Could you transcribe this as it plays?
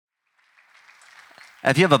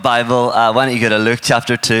If you have a Bible, why don't you go to Luke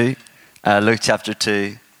chapter 2? Luke chapter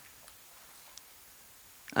 2.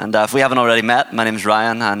 And if we haven't already met, my name is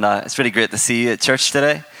Ryan, and it's really great to see you at church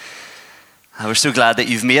today. We're so glad that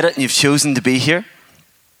you've made it and you've chosen to be here.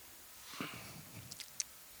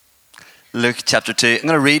 Luke chapter 2. I'm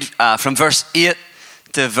going to read from verse 8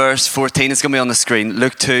 to verse 14. It's going to be on the screen.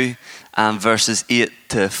 Luke 2, verses 8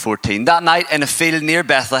 to 14. That night in a field near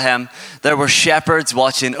Bethlehem, there were shepherds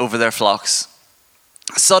watching over their flocks.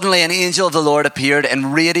 Suddenly an angel of the Lord appeared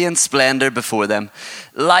in radiant splendor before them,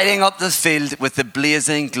 lighting up the field with the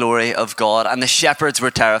blazing glory of God, and the shepherds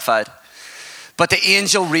were terrified. But the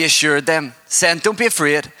angel reassured them, saying, "Don't be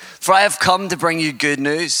afraid, for I have come to bring you good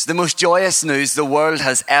news, the most joyous news the world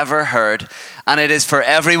has ever heard, and it is for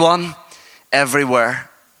everyone, everywhere.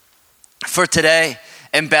 For today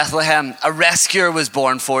in Bethlehem, a rescuer was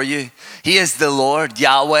born for you. He is the Lord,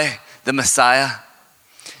 Yahweh, the Messiah.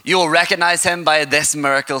 You will recognize him by this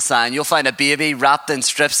miracle sign. You'll find a baby wrapped in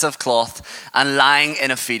strips of cloth and lying in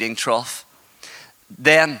a feeding trough."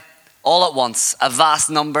 Then, all at once, a vast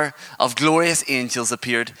number of glorious angels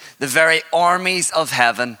appeared, the very armies of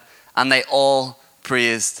heaven, and they all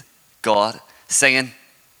praised God, singing,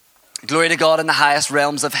 "Glory to God in the highest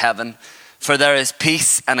realms of heaven, for there is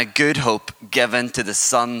peace and a good hope given to the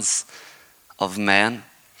sons of men."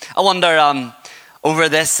 I wonder, over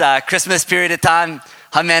this Christmas period of time,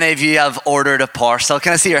 how many of you have ordered a parcel?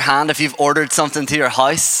 Can I see your hand if you've ordered something to your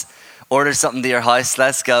house? Ordered something to your house.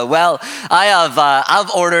 Let's go. Well,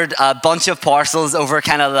 I've ordered a bunch of parcels over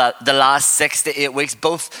kind of the last 6 to 8 weeks,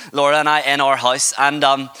 both Laura and I in our house. And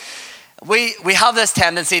we have this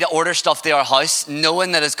tendency to order stuff to our house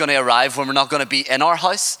knowing that it's going to arrive when we're not going to be in our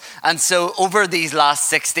house. And so over these last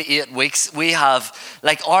 6 to 8 weeks, we have,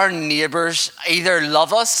 like, our neighbors either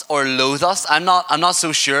love us or loathe us. I'm not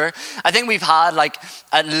so sure. I think we've had like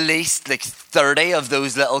at least like 30 of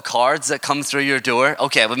those little cards that come through your door.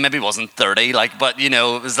 Okay, well, maybe it wasn't 30, but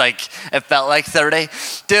it was like, it felt like 30.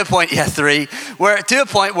 To a point, 3. To a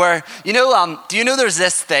point where, do you know there's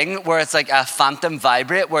this thing where it's like a phantom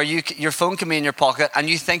vibrate, where your phone can be in your pocket and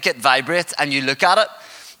you think it vibrates and you look at it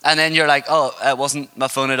and then you're like, oh, it wasn't my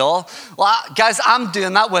phone at all. Well, guys, I'm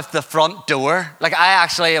doing that with the front door. Like, I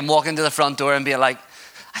actually am walking to the front door and being like,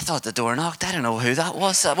 I thought the door knocked. I don't know who that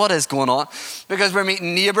was. What is going on? Because we're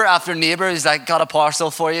meeting neighbor after neighbor who's like, got a parcel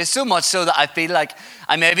for you. So much so that I feel like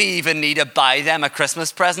I maybe even need to buy them a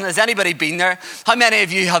Christmas present. Has anybody been there? How many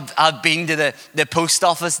of you have been to the post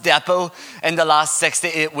office depot in the last 6 to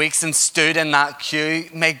 8 weeks and stood in that queue?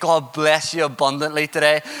 May God bless you abundantly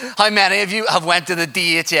today. How many of you have went to the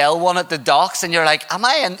DHL one at the docks and you're like, am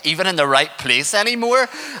I even in the right place anymore?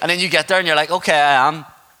 And then you get there and you're like, okay, I am.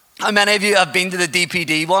 How many of you have been to the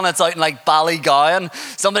DPD one? It's out in like Ballygowan.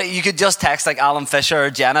 Somebody, you could just text like Alan Fisher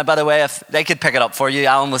or Jenna, by the way, if they could pick it up for you.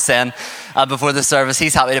 Alan was saying before the service,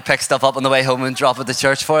 he's happy to pick stuff up on the way home and drop it to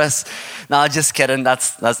church for us. No, just kidding.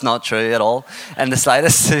 That's not true at all in the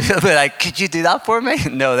slightest. They'll be like, could you do that for me?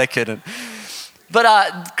 No, they couldn't.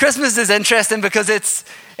 But Christmas is interesting because it's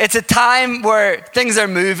a time where things are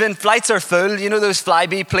moving. Flights are full. You know those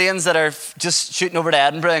Flybe planes that are just shooting over to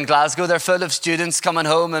Edinburgh and Glasgow? They're full of students coming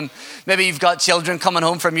home, and maybe you've got children coming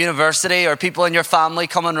home from university or people in your family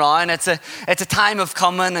coming round. It's a time of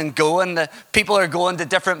coming and going. People are going to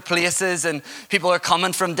different places and people are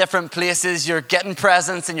coming from different places. You're getting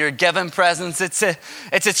presents and you're giving presents. It's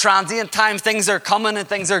a transient time. Things are coming and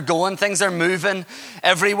things are going. Things are moving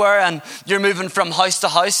everywhere, and you're moving from house to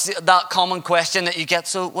house. That common question that you get,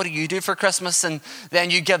 so what do you do for Christmas? And then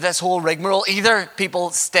you give this whole rigmarole. Either people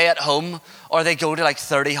stay at home or they go to like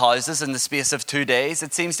 30 houses in the space of 2 days.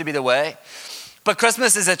 It seems to be the way. But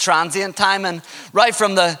Christmas is a transient time, and right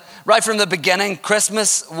from the beginning,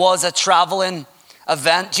 Christmas was a traveling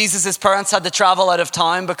event. Jesus' parents had to travel out of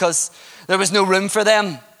town because there was no room for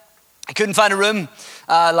them. I couldn't find a room,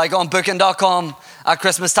 like on booking.com at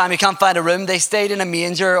Christmas time. You can't find a room. They stayed in a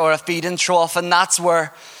manger or a feeding trough, and that's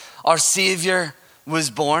where our Savior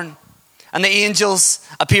was born. And the angels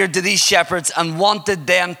appeared to these shepherds and wanted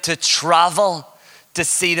them to travel to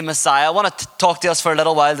see the Messiah. I want to talk to us for a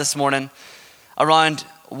little while this morning around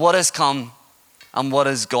what has come and what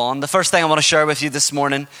has gone. The first thing I want to share with you this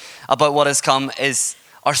morning about what has come is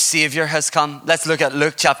our Savior has come. Let's look at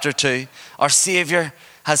Luke chapter 2. Our Savior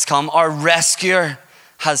has come. Our rescuer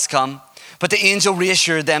has come. But the angel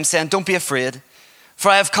reassured them, saying, "Don't be afraid, for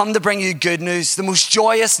I have come to bring you good news, the most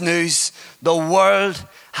joyous news the world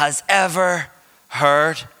has ever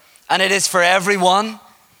heard. And it is for everyone,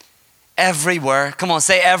 everywhere." Come on,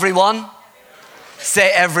 say everyone. Say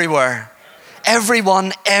everywhere.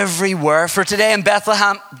 Everyone, everywhere. For today in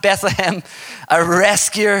Bethlehem, A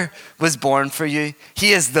rescuer was born for you.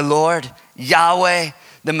 He is the Lord, Yahweh,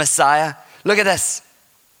 the Messiah. Look at this.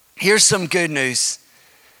 Here's some good news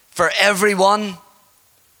for everyone,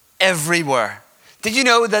 everywhere. Did you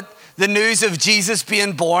know that the news of Jesus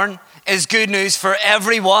being born is good news for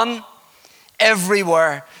everyone,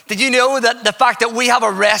 everywhere? Did you know that the fact that we have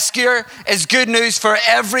a rescuer is good news for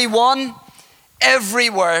everyone,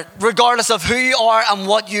 everywhere, regardless of who you are and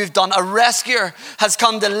what you've done? A rescuer has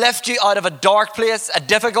come to lift you out of a dark place, a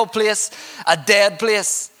difficult place, a dead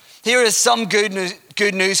place. Here is some good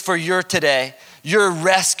news for your today. Your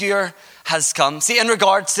rescuer has come. See, in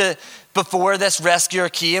regards to before this rescuer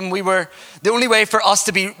came, the only way for us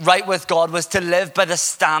to be right with God was to live by the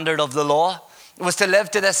standard of the law. It was to live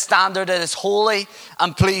to this standard that is holy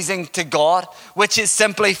and pleasing to God, which is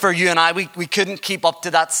simply for you and I. We couldn't keep up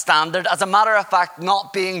to that standard. As a matter of fact,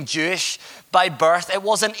 not being Jewish by birth, it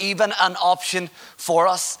wasn't even an option for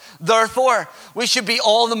us. Therefore, we should be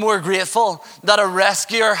all the more grateful that a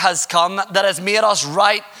rescuer has come that has made us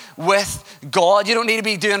right with God. You don't need to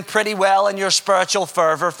be doing pretty well in your spiritual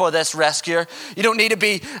fervor for this rescuer. You don't need to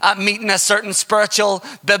be meeting a certain spiritual,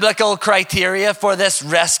 biblical criteria for this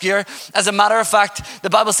rescuer. As a matter of fact, the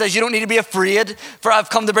Bible says you don't need to be afraid, for I've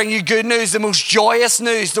come to bring you good news, the most joyous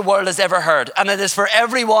news the world has ever heard. And it is for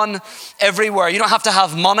everyone, everywhere. You don't have to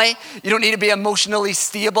have money. You don't need to be emotionally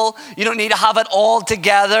stable. You don't need to have it all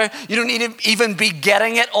together. You don't need to even be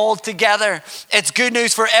getting it all together. It's good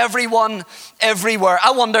news for everyone, everywhere.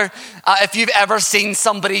 I wonder if you've ever seen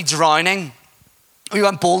somebody drowning. We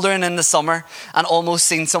went bouldering in the summer and almost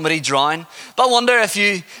seen somebody drown. But I wonder if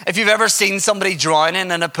you've ever seen somebody drowning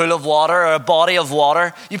in a pool of water or a body of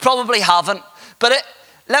water. You probably haven't. But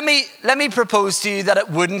let me propose to you that it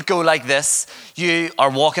wouldn't go like this. You are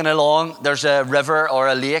walking along, there's a river or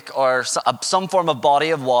a lake or some form of body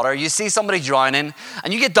of water. You see somebody drowning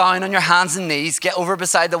and you get down on your hands and knees, get over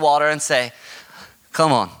beside the water and say,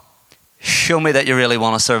 come on, show me that you really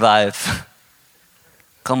want to survive.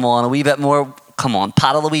 Come on, a wee bit more. Come on,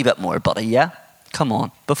 paddle a wee bit more, buddy, yeah? Come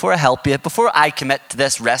on. Before I help you, before I commit to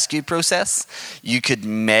this rescue process, you could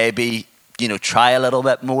maybe, try a little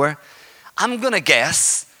bit more. I'm going to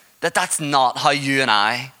guess that that's not how you and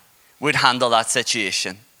I would handle that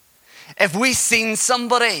situation. If we seen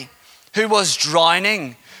somebody who was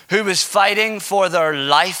drowning, who was fighting for their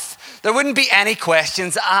life, there wouldn't be any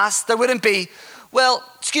questions asked. There wouldn't be, well,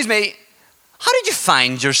 excuse me, how did you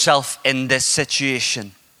find yourself in this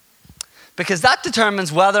situation? Because that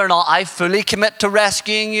determines whether or not I fully commit to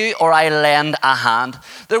rescuing you or I lend a hand.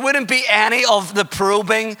 There wouldn't be any of the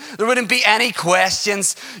probing. There wouldn't be any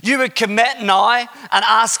questions. You would commit now and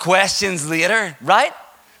ask questions later, right?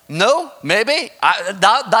 No, maybe. I'm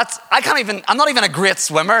not even a great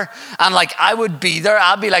swimmer. And I would be there.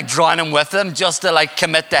 I'd be drowning with them just to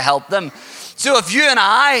commit to help them. So if you and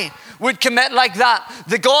I would commit like that,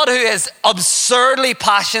 the God who is absurdly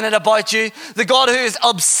passionate about you, the God who is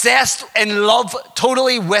obsessed in love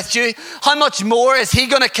totally with you, how much more is he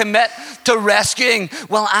going to commit to rescuing?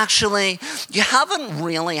 Well, actually, you haven't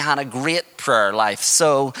really had a great prayer life,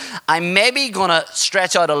 so I'm maybe going to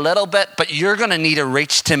stretch out a little bit, but you're going to need to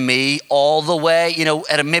reach to me all the way. It'll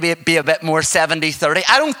maybe be a bit more 70-30.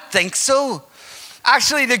 I don't think so.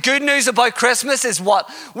 Actually, the good news about Christmas is what?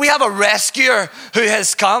 We have a rescuer who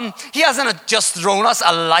has come. He hasn't just thrown us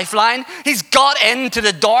a lifeline. He's got into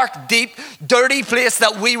the dark, deep, dirty place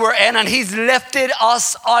that we were in, and he's lifted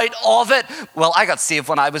us out of it. Well, I got saved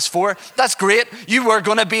when I was 4. That's great. You were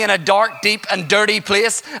going to be in a dark, deep, and dirty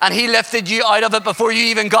place, and he lifted you out of it before you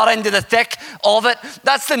even got into the thick of it.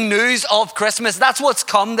 That's the news of Christmas. That's what's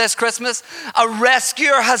come this Christmas. A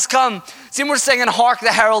rescuer has come. See, we're singing, Hark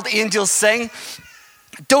the Herald Angels Sing.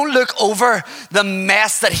 Don't look over the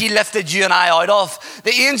mess that he lifted you and I out of.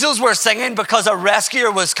 The angels were singing because a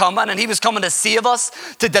rescuer was coming, and he was coming to save us,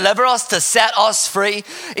 to deliver us, to set us free.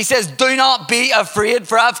 He says, do not be afraid,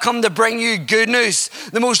 for I've come to bring you good news.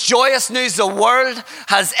 The most joyous news the world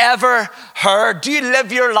has ever heard. Do you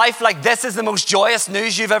live your life like this is the most joyous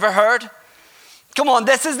news you've ever heard? Come on,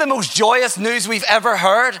 this is the most joyous news we've ever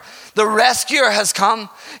heard. The rescuer has come.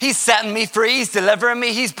 He's setting me free. He's delivering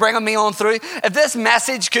me. He's bringing me on through. If this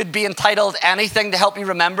message could be entitled anything to help you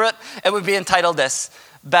remember it, it would be entitled this: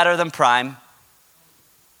 Better Than Prime.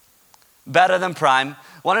 Better than Prime.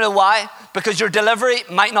 Want to know why? Because your delivery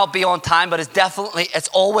might not be on time, but it's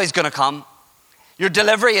always going to come. Your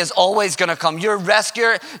delivery is always going to come. Your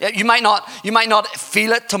rescuer, you might not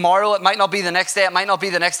feel it tomorrow. It might not be the next day. It might not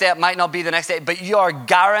be the next day. It might not be the next day. But you are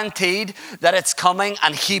guaranteed that it's coming,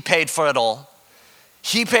 and he paid for it all.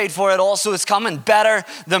 He paid for it also. It's coming better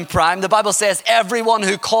than prime. The Bible says everyone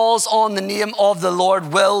who calls on the name of the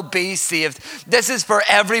Lord will be saved. This is for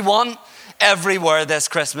everyone, everywhere this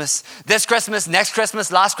Christmas. This Christmas, next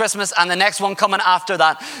Christmas, last Christmas, and the next one coming after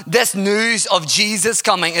that. This news of Jesus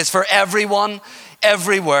coming is for everyone,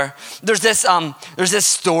 everywhere. There's this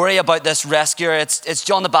story about this rescuer. It's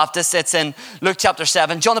John the Baptist. It's in Luke chapter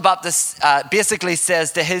 7. John the Baptist basically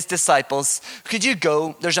says to his disciples, could you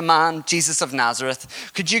go, there's a man, Jesus of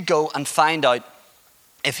Nazareth, could you go and find out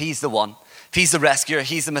if he's the one, if he's the rescuer,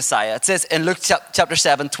 he's the Messiah. It says in Luke chapter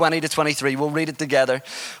 7, 20 to 23, we'll read it together.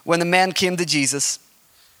 When the men came to Jesus,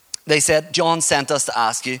 they said, John sent us to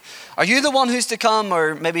ask you, are you the one who's to come,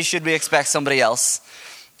 or maybe should we expect somebody else?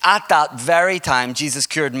 At that very time, Jesus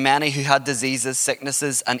cured many who had diseases,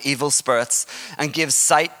 sicknesses, and evil spirits, and gave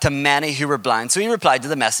sight to many who were blind. So he replied to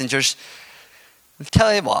the messengers, I'll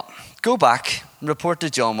tell you what, go back and report to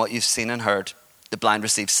John what you've seen and heard. The blind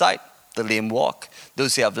receive sight, the lame walk,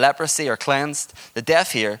 those who have leprosy are cleansed, the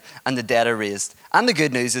deaf hear, and the dead are raised. And the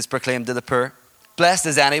good news is proclaimed to the poor. Blessed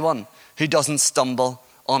is anyone who doesn't stumble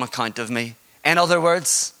on account of me. In other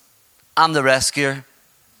words, I'm the rescuer.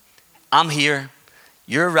 I'm here.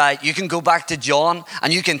 You're right. You can go back to John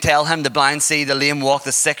and you can tell him the blind see, the lame walk,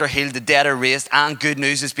 the sick are healed, the dead are raised, and good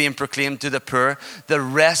news is being proclaimed to the poor. The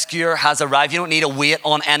rescuer has arrived. You don't need to wait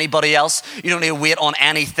on anybody else. You don't need to wait on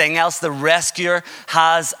anything else. The rescuer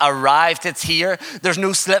has arrived. It's here. There's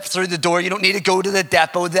no slip through the door. You don't need to go to the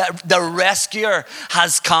depot. The rescuer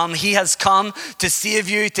has come. He has come to save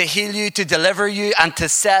you, to heal you, to deliver you, and to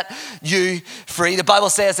set you free. The Bible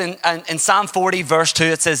says in Psalm 40 verse 2,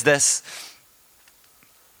 it says this,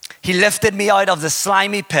 He lifted me out of the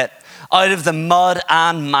slimy pit, out of the mud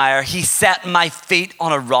and mire. He set my feet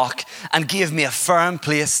on a rock and gave me a firm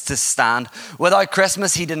place to stand. Without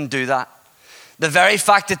Christmas, he didn't do that. The very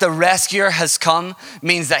fact that the rescuer has come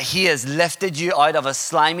means that he has lifted you out of a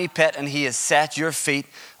slimy pit and he has set your feet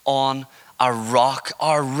on a rock.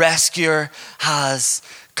 Our rescuer has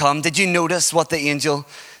come. Did you notice what the angel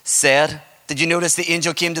said? Did you notice the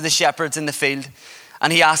angel came to the shepherds in the field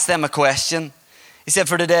and he asked them a question? He said,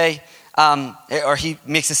 for today, or he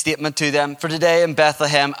makes a statement to them, for today in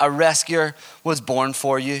Bethlehem, a rescuer was born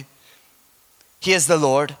for you. He is the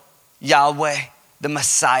Lord, Yahweh, the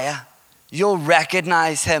Messiah. You'll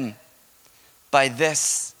recognize him by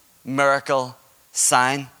this miracle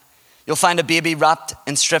sign. You'll find a baby wrapped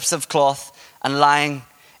in strips of cloth and lying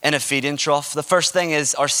in a feeding trough. The first thing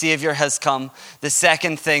is our Savior has come. The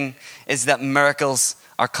second thing is that miracles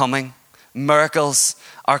are coming. Miracles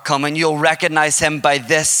are coming. You'll recognize him by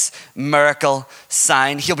this miracle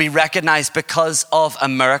sign. He'll be recognized because of a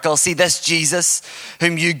miracle. See, this Jesus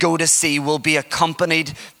whom you go to see will be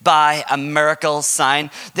accompanied by a miracle sign.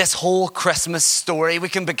 This whole Christmas story, we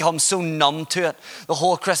can become so numb to it. The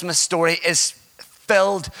whole Christmas story is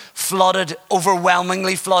filled, flooded,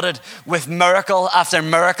 overwhelmingly flooded with miracle after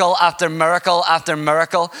miracle after miracle after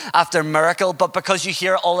miracle after miracle. But because you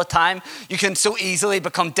hear it all the time, you can so easily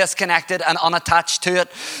become disconnected and unattached to it.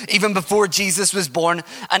 Even before Jesus was born,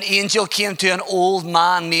 an angel came to an old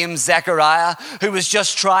man named Zechariah who was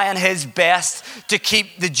just trying his best to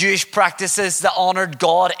keep the Jewish practices that honored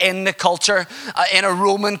God in the culture, in a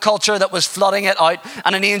Roman culture that was flooding it out.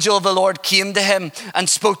 And an angel of the Lord came to him and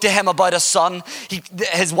spoke to him about a son.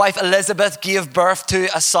 His wife Elizabeth gave birth to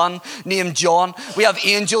a son named John. We have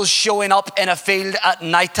angels showing up in a field at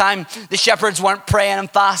nighttime. The shepherds weren't praying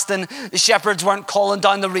and fasting. The shepherds weren't calling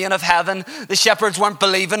down the rain of heaven. The shepherds weren't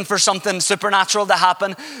believing for something supernatural to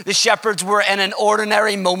happen. The shepherds were in an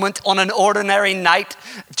ordinary moment on an ordinary night,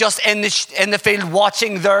 just in the field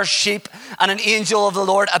watching their sheep. And an angel of the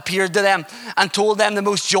Lord appeared to them and told them the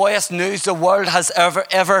most joyous news the world has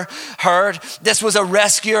ever heard. This was a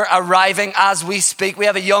rescuer arriving as we speak. We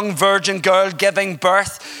have a young virgin girl giving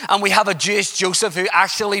birth, and we have a Jewish Joseph who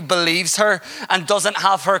actually believes her and doesn't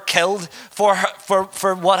have her killed for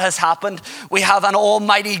what has happened. We have an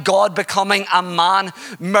almighty God becoming a man,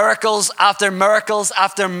 miracles after miracles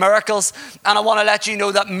after miracles. And I want to let you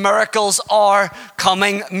know that miracles are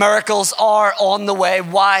coming. Miracles are on the way.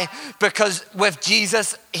 Why? Because with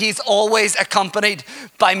Jesus, he's always accompanied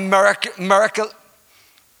by miracle.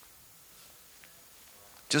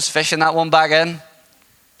 Just fishing that one back in.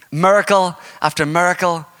 Miracle after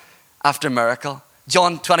miracle after miracle.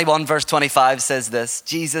 John 21 verse 25 says this,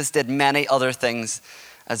 Jesus did many other things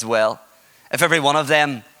as well. If every one of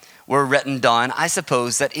them were written down, I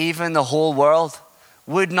suppose that even the whole world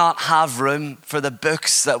would not have room for the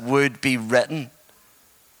books that would be written.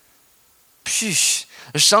 Phew.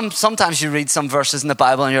 There's sometimes you read some verses in the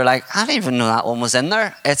Bible and you're like, I didn't even know that one was in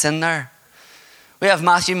there. It's in there. We have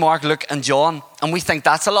Matthew, Mark, Luke, and John, and we think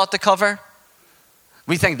that's a lot to cover.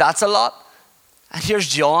 We think that's a lot. And here's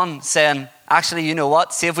John saying, actually, you know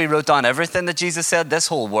what? See, if we wrote down everything that Jesus said, this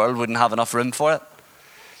whole world wouldn't have enough room for it.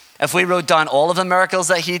 If we wrote down all of the miracles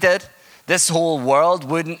that he did, this whole world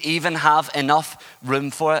wouldn't even have enough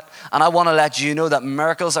room for it. And I want to let you know that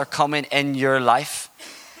miracles are coming in your life.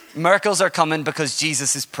 Miracles are coming because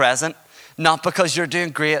Jesus is present, not because you're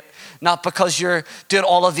doing great, not because you're doing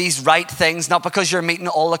all of these right things, not because you're meeting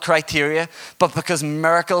all the criteria, but because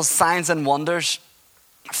miracles, signs, and wonders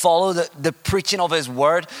follow the preaching of his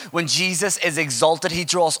word. When Jesus is exalted, he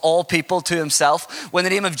draws all people to himself. When the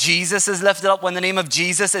name of Jesus is lifted up, when the name of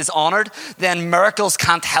Jesus is honored, then miracles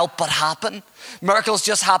can't help but happen. Miracles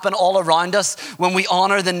just happen all around us when we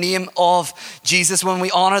honor the name of Jesus, when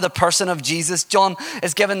we honor the person of Jesus. John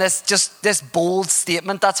is given this bold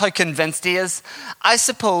statement. That's how convinced he is. I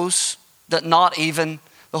suppose that not even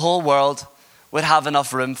the whole world would have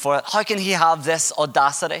enough room for it. How can he have this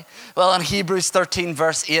audacity? Well, in Hebrews 13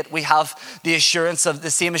 verse 8, we have the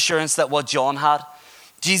same assurance that what John had.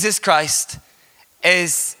 Jesus Christ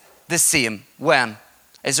is the same. When?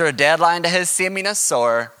 Is there a deadline to his sameness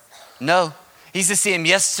or no? He's the same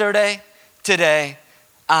yesterday, today,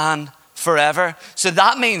 and forever. So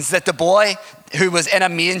that means that the boy who was in a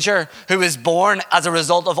manger, who was born as a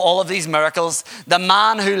result of all of these miracles, the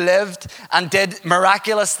man who lived and did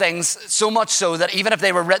miraculous things, so much so that even if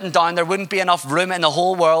they were written down, there wouldn't be enough room in the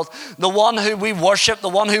whole world. The one who we worship, the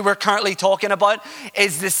one who we're currently talking about,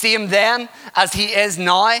 is the same then as he is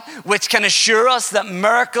now, which can assure us that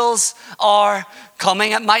miracles are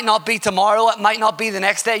coming. It might not be tomorrow, it might not be the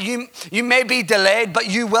next day. You may be delayed, but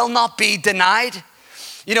you will not be denied.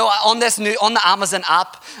 You know, on the Amazon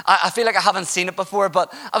app, I feel like I haven't seen it before,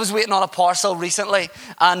 but I was waiting on a parcel recently,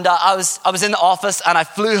 and I was in the office, and I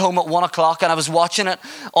flew home at 1 o'clock, and I was watching it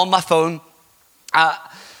on my phone. I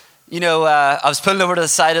was pulling over to the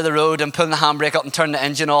side of the road and pulling the handbrake up and turning the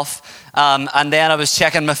engine off, and then I was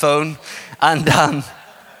checking my phone, and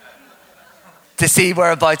to see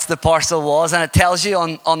whereabouts the parcel was, and it tells you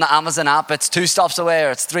on the Amazon app it's 2 stops away or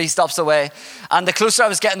it's 3 stops away, and the closer I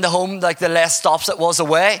was getting to home, like the less stops it was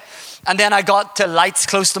away. And then I got to lights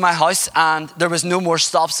close to my house and there was no more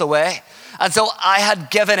stops away, and so I had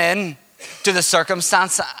given in to the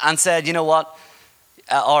circumstance and said, you know what,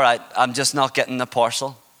 all right, I'm just not getting the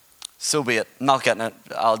parcel, so be it, I'm not getting it,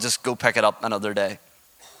 I'll just go pick it up another day.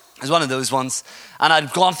 It was one of those ones, and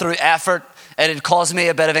I'd gone through effort. It had caused me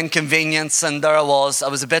a bit of inconvenience, and there I was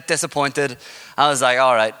a bit disappointed. I was like,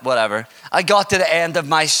 all right, whatever. I got to the end of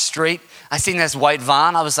my street. I seen this white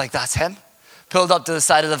van. I was like, that's him. Pulled up to the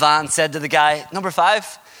side of the van, said to the guy, number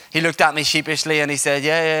 5. He looked at me sheepishly and he said,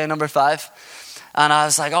 yeah, number 5. And I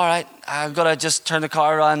was like, all right, I'm going to just turn the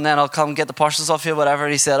car around and then I'll come get the parcels off you, whatever.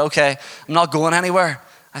 And he said, okay, I'm not going anywhere.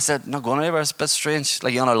 I said, not going anywhere? It's a bit strange.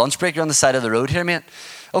 Like, you're on a lunch break, you're on the side of the road here, mate.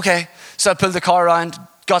 Okay, so I pulled the car around,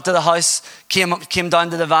 got to the house, came down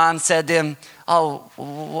to the van, said to him,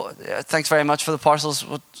 thanks very much for the parcels.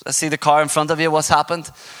 I see the car in front of you. What's happened?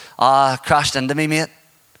 Crashed into me, mate.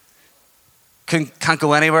 Can't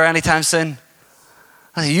go anywhere anytime soon.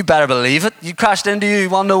 I said, you better believe it. You crashed into you. You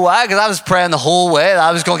want to know why? Because I was praying the whole way that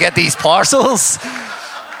I was going to get these parcels.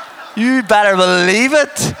 You better believe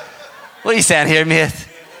it. What are you saying here, mate?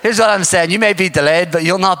 Here's what I'm saying. You may be delayed, but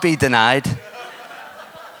you'll not be denied.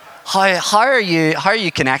 How are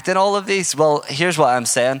you connecting all of these? Well, here's what I'm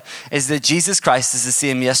saying, is that Jesus Christ is the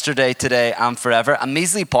same yesterday, today, and forever. A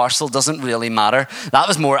measly parcel doesn't really matter. That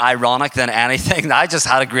was more ironic than anything. I just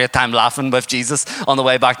had a great time laughing with Jesus on the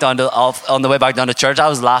way back down to church. I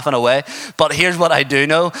was laughing away. But here's what I do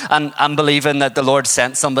know, and I'm believing that the Lord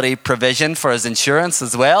sent somebody provision for his insurance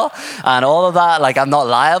as well, and all of that. Like, I'm not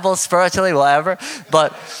liable spiritually, whatever.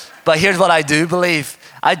 But here's what I do believe.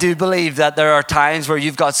 I do believe that there are times where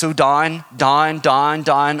you've got so down.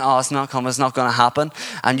 Oh, it's not coming, it's not going to happen.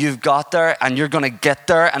 And you've got there and you're going to get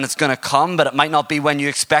there and it's going to come, but it might not be when you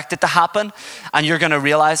expect it to happen. And you're going to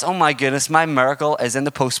realize, oh my goodness, my miracle is in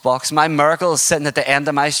the post box. My miracle is sitting at the end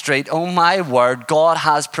of my street. Oh my word, God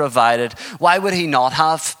has provided. Why would he not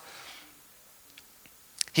have?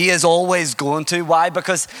 He is always going to. Why?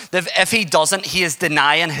 Because if he doesn't, he is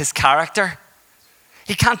denying his character.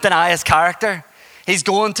 He can't deny his character. He's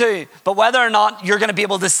going to. But whether or not you're going to be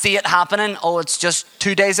able to see it happening, oh, it's just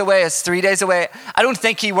 2 days away, it's 3 days away. I don't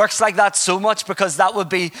think he works like that so much, because that would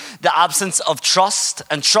be the absence of trust,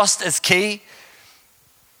 and trust is key.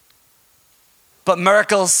 But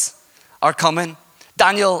miracles are coming.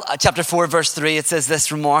 Daniel chapter 4 verse 3, it says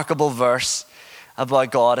this remarkable verse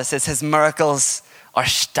about God. It says his miracles are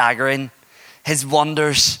staggering. His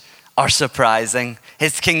wonders are surprising.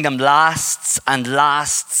 His kingdom lasts and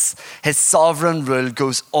lasts. His sovereign rule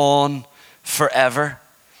goes on forever.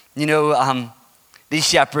 You know, these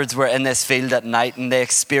shepherds were in this field at night and they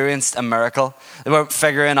experienced a miracle. They weren't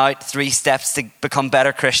figuring out 3 steps to become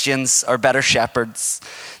better Christians or better shepherds.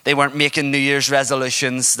 They weren't making New Year's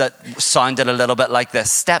resolutions that sounded a little bit like this.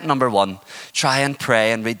 Step number 1, try and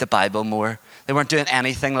pray and read the Bible more. They weren't doing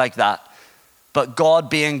anything like that. But God,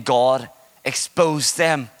 being God, exposed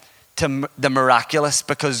them to the miraculous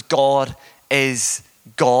because God is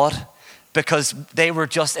God. Because they were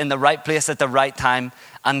just in the right place at the right time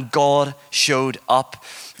and God showed up.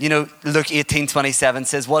 You know, Luke 18:27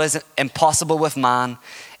 says, what is impossible with man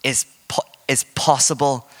is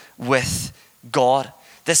possible with God.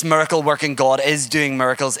 This miracle working God is doing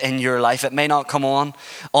miracles in your life. It may not come on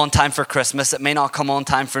time for Christmas. It may not come on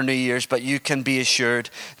time for New Year's, but you can be assured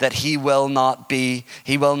that he will not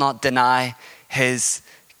deny his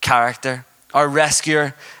character. Our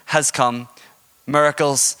rescuer has come.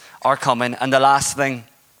 Miracles are coming. And the last thing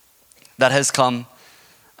that has come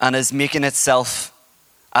and is making itself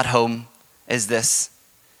at home is this.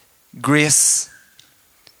 Grace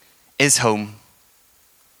is home,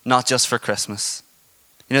 not just for Christmas.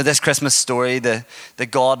 You know, this Christmas story, the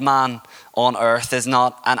God-man on earth is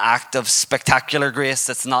not an act of spectacular grace.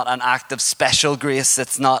 It's not an act of special grace.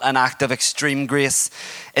 It's not an act of extreme grace.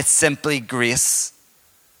 It's simply grace.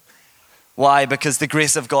 Why? Because the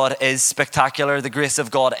grace of God is spectacular. The grace of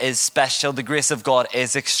God is special. The grace of God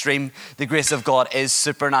is extreme. The grace of God is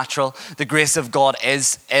supernatural. The grace of God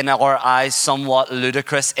is, in our eyes, somewhat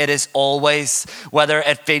ludicrous. It is always, whether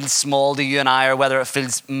it feels small to you and I or whether it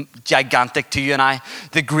feels gigantic to you and I,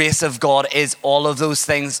 the grace of God is all of those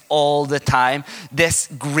things all the time. This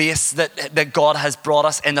grace that God has brought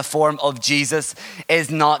us in the form of Jesus is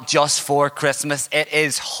not just for Christmas. It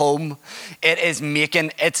is home. It is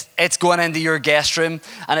it's going into your guest room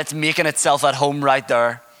and it's making itself at home right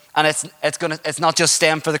there. And it's not just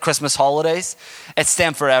staying for the Christmas holidays, it's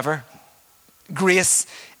staying forever. Grace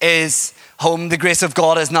is home. The grace of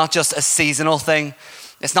God is not just a seasonal thing.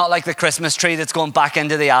 It's not like the Christmas tree that's going back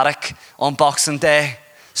into the attic on Boxing Day,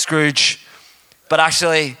 Scrooge. But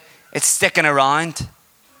actually, it's sticking around.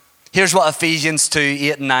 Here's what Ephesians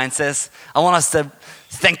 2:8-9 says. I want us to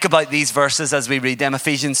think about these verses as we read them.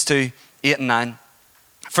 Ephesians 2:8-9.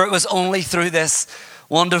 For it was only through this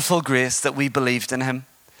wonderful grace that we believed in him.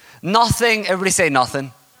 Nothing, everybody say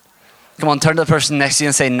nothing. Come on, turn to the person next to you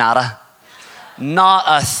and say nada. Not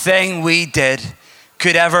a thing we did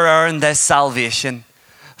could ever earn this salvation.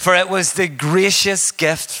 For it was the gracious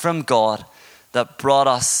gift from God that brought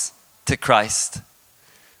us to Christ.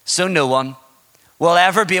 So no one will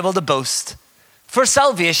ever be able to boast. For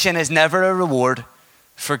salvation is never a reward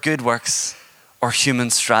for good works or human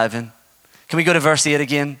striving. Can we go to verse 8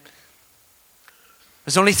 again? It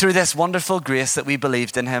was only through this wonderful grace that we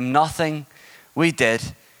believed in him. Nothing we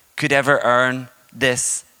did could ever earn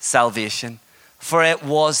this salvation. For it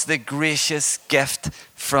was the gracious gift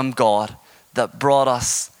from God that brought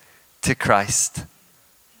us to Christ.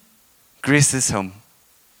 Grace is home.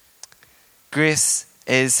 Grace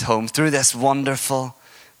is home. Through this wonderful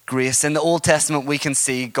grace. In the Old Testament, we can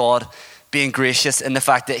see God being gracious in the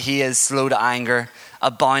fact that he is slow to anger,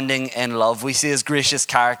 abounding in love. We see his gracious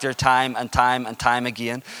character time and time and time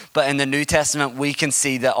again. But in the New Testament, we can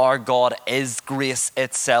see that our God is grace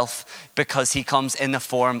itself because he comes in the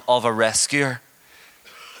form of a rescuer.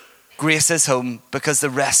 Grace is home because the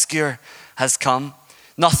rescuer has come.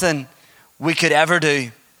 Nothing we could ever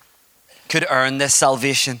do could earn this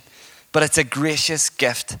salvation, but it's a gracious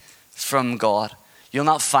gift from God. You'll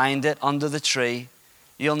not find it under the tree.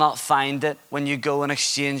 You'll not find it when you go and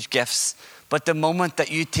exchange gifts. But the moment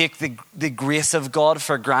that you take the grace of God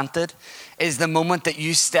for granted is the moment that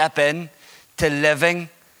you step in to living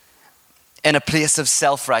in a place of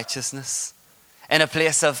self-righteousness, in a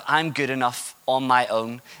place of I'm good enough on my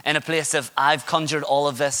own, in a place of I've conjured all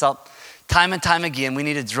of this up. Time and time again, we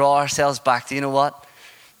need to draw ourselves back to, you know what?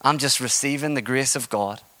 I'm just receiving the grace of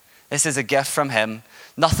God. This is a gift from him.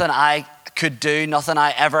 Nothing I could do, nothing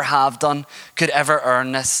I ever have done could ever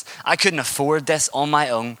earn this. I couldn't afford this on my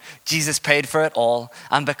own. Jesus paid for it all.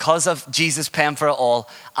 And because of Jesus paying for it all,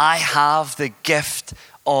 I have the gift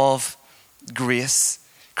of grace.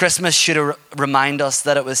 Christmas should remind us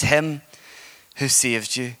that it was him who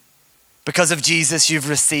saved you. Because of Jesus, you've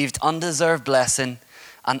received undeserved blessing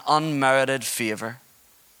and unmerited favor.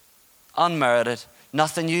 Unmerited.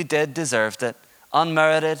 Nothing you did deserved it.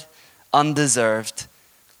 Unmerited, undeserved.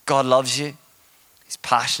 God loves you. He's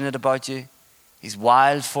passionate about you. He's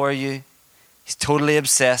wild for you. He's totally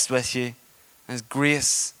obsessed with you. And his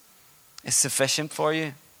grace is sufficient for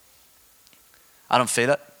you. I don't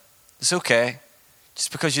feel it. It's okay.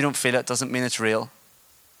 Just because you don't feel it doesn't mean it's real.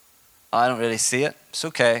 I don't really see it. It's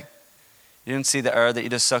okay. You don't see the air that you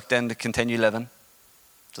just sucked in to continue living.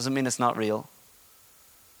 Doesn't mean it's not real.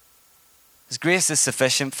 His grace is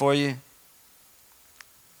sufficient for you.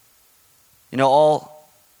 You know, all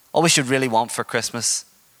we should really want for Christmas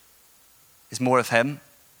is more of him.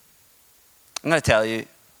 I'm going to tell you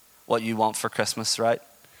what you want for Christmas, right?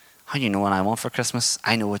 How do you know what I want for Christmas?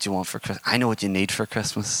 I know what you want for Christmas. I know what you need for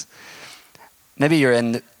Christmas. Maybe you're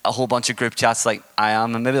in a whole bunch of group chats like I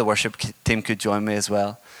am, and maybe the worship team could join me as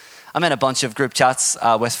well. I'm in a bunch of group chats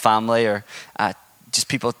with family, or just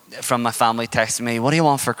people from my family texting me, what do you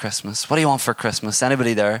want for Christmas? What do you want for Christmas?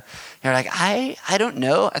 Anybody there? You're like, I don't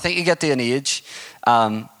know. I think you get to an age,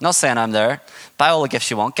 not saying I'm there, buy all the gifts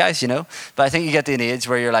you want, guys, you know, but I think you get to an age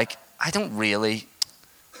where you're like, I don't really,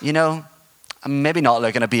 you know, I'm maybe not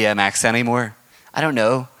looking at BMX anymore. I don't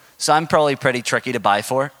know. So I'm probably pretty tricky to buy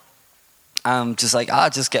for. Just like,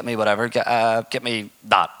 just get me whatever. Get me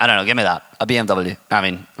that. I don't know, give me that. A BMW. I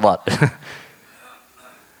mean, what?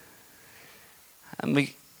 And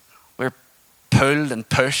we're pulled and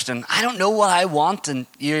pushed, and I don't know what I want, and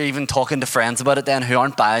you're even talking to friends about it then who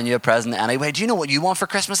aren't buying you a present anyway. Do you know what you want for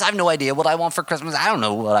Christmas? I have no idea what I want for Christmas. I don't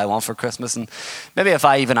know what I want for Christmas. And maybe if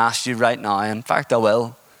I even asked you right now, in fact I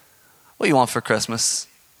will, what do you want for Christmas?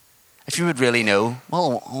 If you would really know,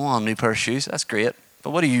 well, I want a new pair of shoes. That's great.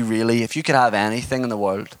 But what do you really, if you could have anything in the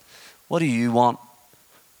world, what do you want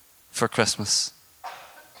for Christmas?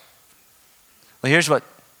 Well, here's what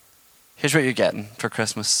you're getting for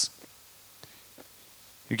Christmas.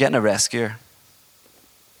 You're getting a rescuer.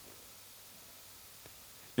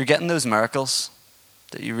 You're getting those miracles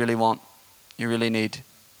that you really want, you really need.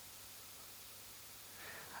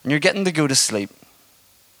 And you're getting to go to sleep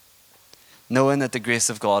knowing that the grace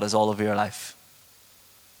of God is all over your life.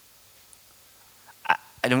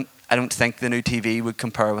 I don't think the new TV would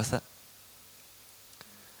compare with it.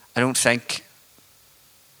 I don't think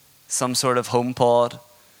some sort of HomePod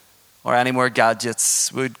or any more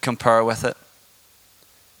gadgets would compare with it.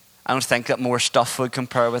 I don't think that more stuff would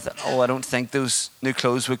compare with it. I don't think those new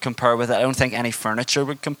clothes would compare with it. I don't think any furniture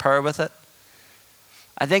would compare with it.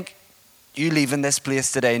 I think you leaving this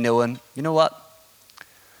place today knowing, you know what?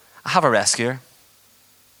 I have a rescuer.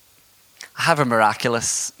 I have a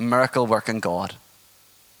miraculous, miracle-working God.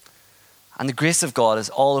 And the grace of God is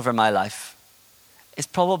all over my life. It's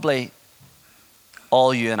probably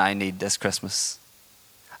all you and I need this Christmas.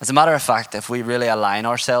 As a matter of fact, if we really align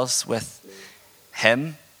ourselves with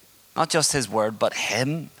him, not just his word, but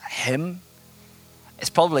him, it's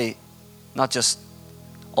probably not just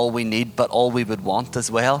all we need, but all we would want as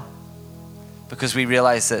well. Because we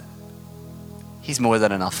realize that he's more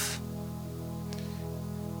than enough.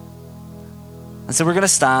 And so we're going to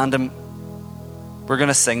stand and we're going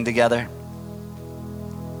to sing together.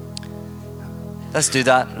 Let's do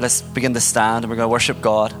that. Let's begin to stand and we're going to worship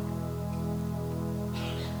God.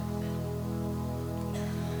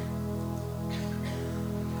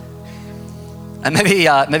 And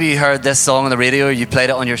maybe you heard this song on the radio, or you played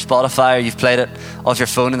it on your Spotify, or you've played it off your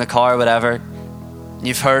phone in the car or whatever.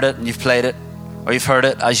 You've heard it and you've played it, or you've heard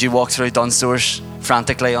it as you walk through Dunstores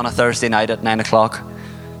frantically on a Thursday night at 9 o'clock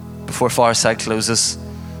before Fireside closes.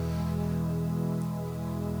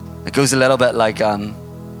 It goes a little bit like,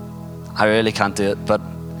 I really can't do it, but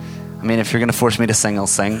I mean, if you're going to force me to sing, I'll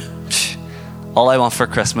sing. All I want for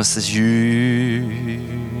Christmas is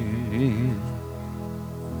you.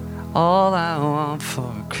 All I want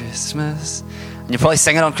for Christmas. And you'll probably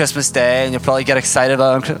sing it on Christmas Day, and you'll probably get excited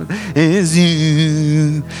about it. Is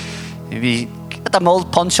you. Maybe get the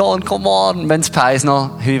mulled punch on, come on. Mince pies, no.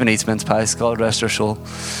 Who even eats mince pies? God rest her soul.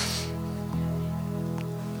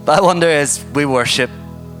 But I wonder, as we worship,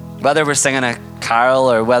 whether we're singing a carol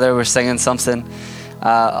or whether we're singing something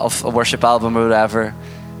of a worship album or whatever,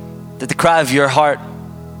 that the cry of your heart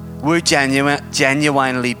would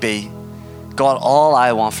genuinely be, God, all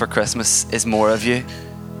I want for Christmas is more of you.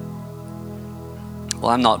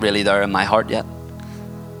 Well, I'm not really there in my heart yet.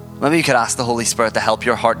 Maybe you could ask the Holy Spirit to help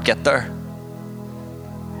your heart get there.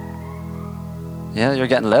 Yeah, you're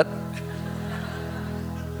getting lit.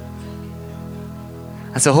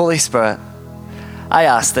 And so, Holy Spirit, I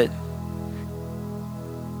ask that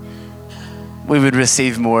we would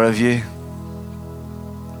receive more of you.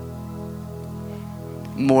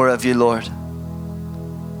 More of you, Lord.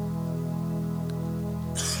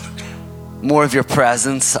 More of your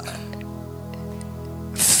presence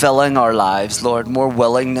filling our lives, Lord. More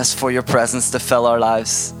willingness for your presence to fill our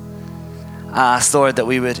lives. I ask, Lord, that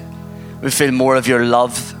we would feel more of your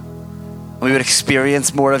love. We would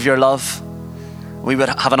experience more of your love. we would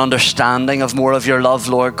have an understanding of more of your love,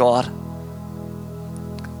 Lord God.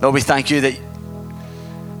 Lord, we thank you that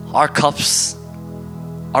our cups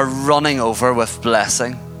are running over with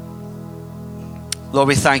blessing. Lord,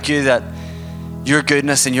 we thank you that your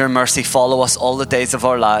goodness and your mercy follow us all the days of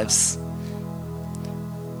our lives.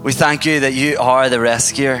 We thank you that you are the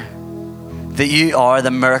rescuer, that you are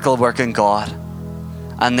the miracle working God,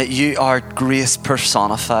 and that you are grace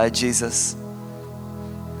personified, Jesus.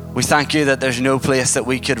 We thank you that there's no place that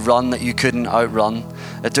we could run that you couldn't outrun,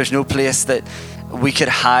 that there's no place that we could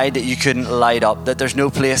hide that you couldn't light up, that there's no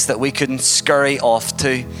place that we couldn't scurry off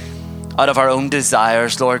to out of our own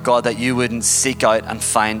desires, Lord God, that you wouldn't seek out and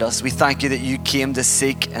find us. We thank you that you came to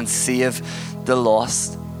seek and save the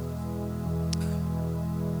lost.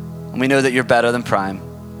 And we know that you're better than Prime.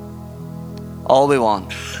 All we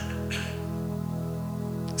want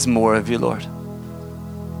is more of you, Lord.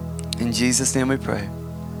 In Jesus' name we pray.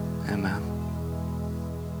 Amen.